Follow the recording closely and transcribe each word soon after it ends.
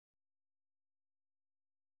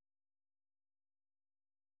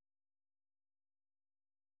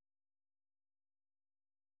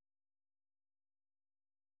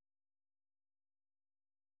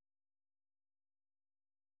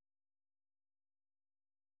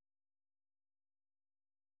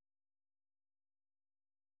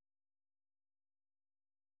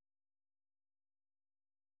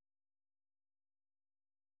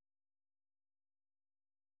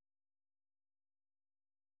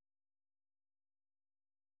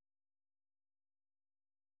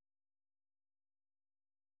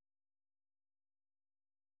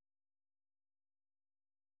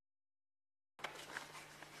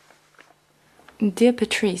Dear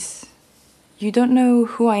Patrice, you don't know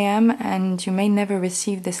who I am and you may never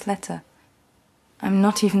receive this letter. I'm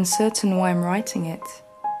not even certain why I'm writing it.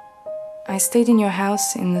 I stayed in your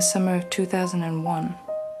house in the summer of 2001.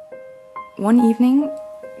 One evening,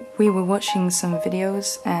 we were watching some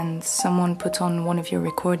videos and someone put on one of your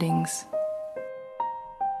recordings.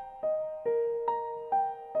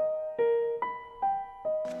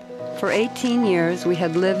 For 18 years, we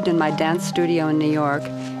had lived in my dance studio in New York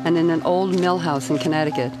and in an old mill house in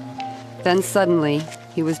Connecticut. Then suddenly,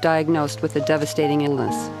 he was diagnosed with a devastating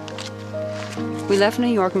illness. We left New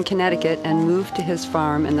York and Connecticut and moved to his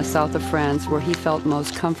farm in the south of France where he felt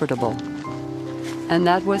most comfortable. And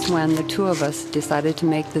that was when the two of us decided to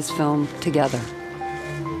make this film together.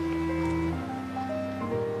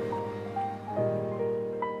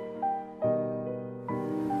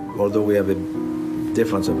 Although we have a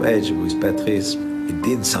difference of age with Patrice, it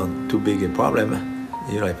didn't sound too big a problem.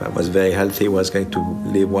 You know, if I was very healthy, I was going to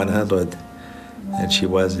live 100, and she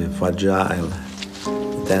was a fragile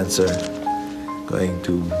dancer, going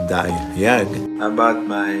to die young. About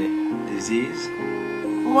my disease,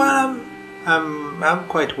 well, I'm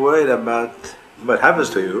quite worried about what happens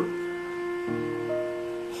to you.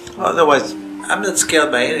 Otherwise, I'm not scared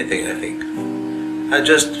by anything, I think. I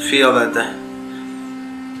just feel that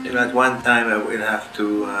at one time I will have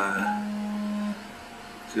to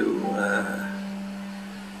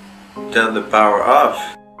turn the power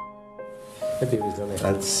off.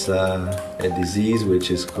 That's a disease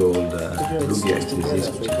which is called Lou Gehrig's disease,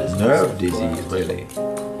 which is a nerve disease, really.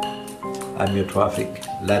 Amyotrophic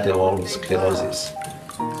lateral sclerosis.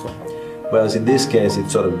 Whereas in this case it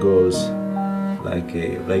sort of goes like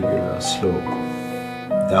a regular slope,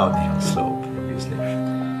 downhill slope, obviously.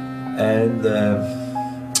 And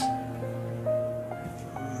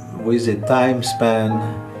with a time span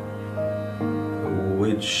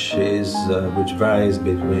which varies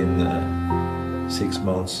between 6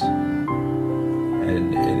 months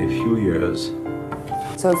and a few years.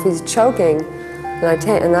 So if he's choking,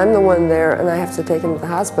 and I'm the one there, and I have to take him to the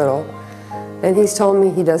hospital, and he's told me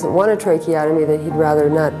he doesn't want a tracheotomy, that he'd rather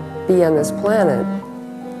not be on this planet,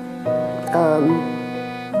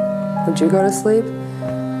 would you go to sleep?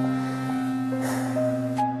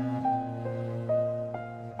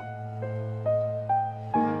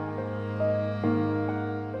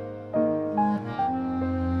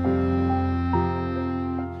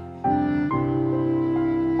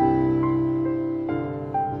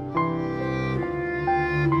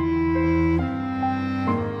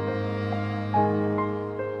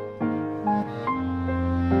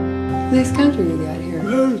 Nice country you got here.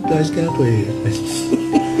 Well, nice country.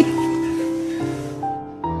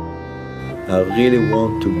 I really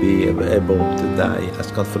want to be able to die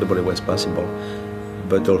as comfortably as possible,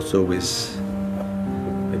 but also with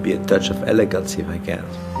maybe a touch of elegance if I can.